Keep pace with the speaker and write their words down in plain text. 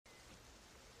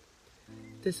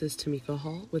This is Tamika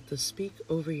Hall with the Speak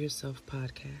Over Yourself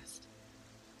podcast.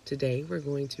 Today we're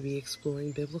going to be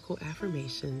exploring biblical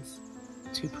affirmations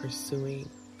to pursuing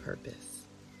purpose.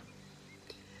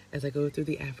 As I go through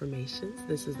the affirmations,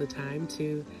 this is the time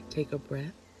to take a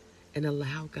breath and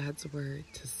allow God's word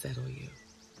to settle you.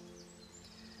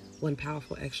 One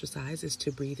powerful exercise is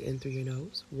to breathe in through your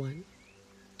nose. 1,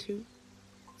 2,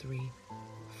 3,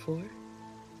 4.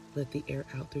 Let the air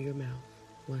out through your mouth.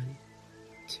 1,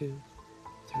 2,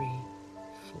 3,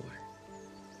 4.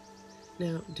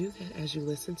 Now do that as you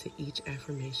listen to each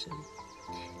affirmation.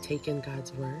 Take in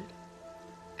God's word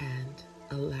and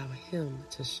allow Him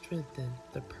to strengthen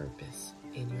the purpose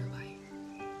in your life.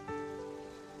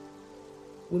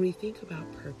 When we think about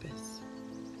purpose,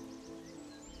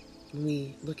 when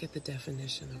we look at the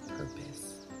definition of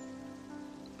purpose,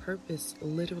 purpose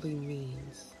literally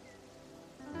means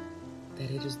that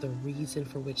it is the reason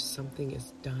for which something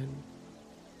is done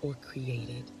or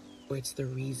created, or it's the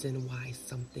reason why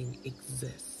something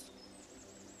exists.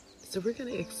 So we're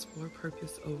going to explore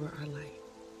purpose over our life.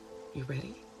 You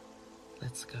ready?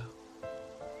 Let's go.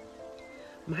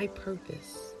 My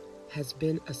purpose has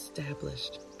been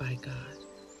established by God.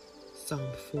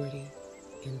 Psalm 40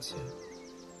 and 2.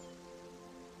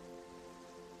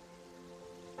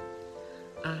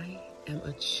 I am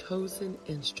a chosen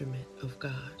instrument of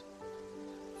God.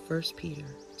 1 Peter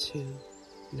 2,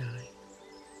 9.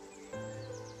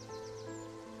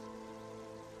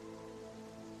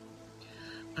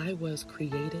 I was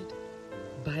created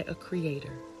by a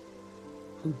creator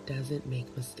who doesn't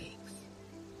make mistakes.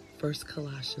 1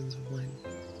 Colossians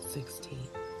 1:16.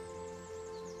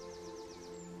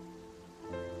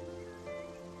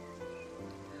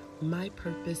 My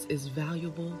purpose is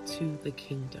valuable to the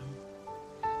kingdom.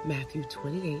 Matthew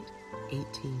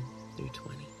 28:18 through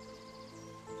 20.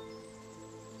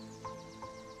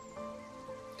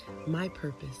 My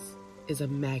purpose is a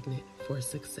magnet for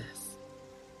success.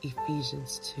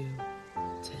 Ephesians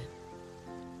 2:10.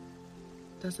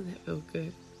 Doesn't that feel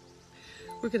good?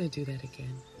 We're going to do that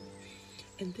again.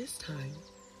 And this time,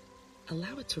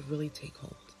 allow it to really take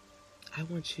hold. I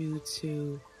want you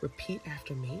to repeat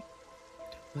after me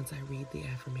once I read the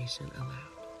affirmation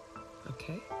aloud.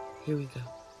 Okay? Here we go.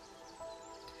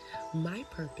 My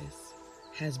purpose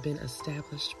has been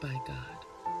established by God.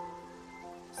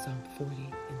 Psalm 40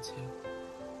 and 2.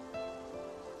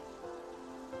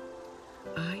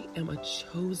 I am a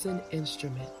chosen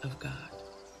instrument of God.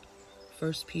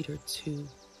 1 Peter 2,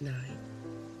 9.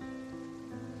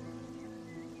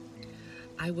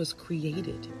 I was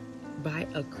created by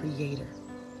a creator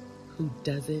who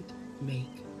doesn't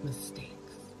make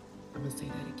mistakes. I'm going to say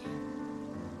that again.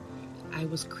 I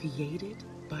was created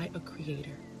by a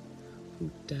creator who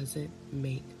doesn't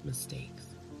make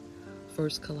mistakes.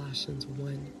 1 Colossians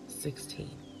 1:16.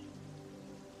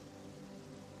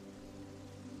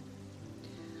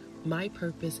 My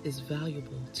purpose is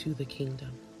valuable to the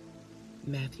kingdom.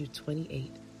 Matthew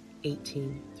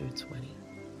 28:18 through 20.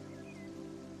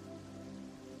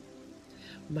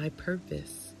 My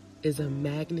purpose is a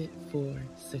magnet for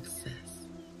success.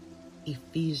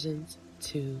 Ephesians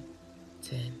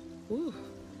 2:10. Woo.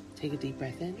 Take a deep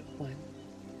breath in. 1,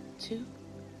 2,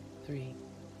 3,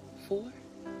 4.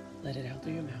 Let it out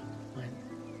through your mouth. 1,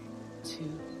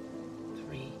 2,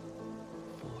 3,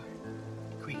 4.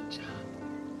 Great job.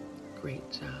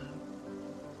 Great job.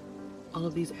 All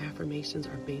of these affirmations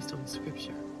are based on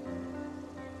scripture.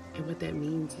 And what that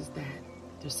means is that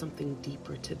there's something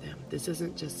deeper to them. This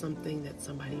isn't just something that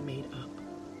somebody made up.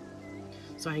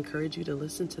 So I encourage you to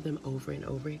listen to them over and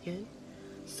over again,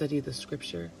 study the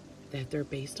scripture that they're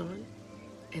based on,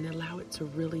 and allow it to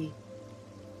really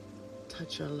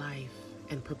touch your life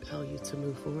and propel you to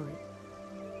move forward.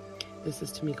 This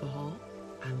is Tamika Hall.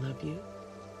 I love you.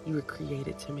 You were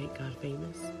created to make God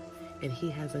famous, and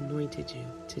He has anointed you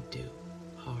to do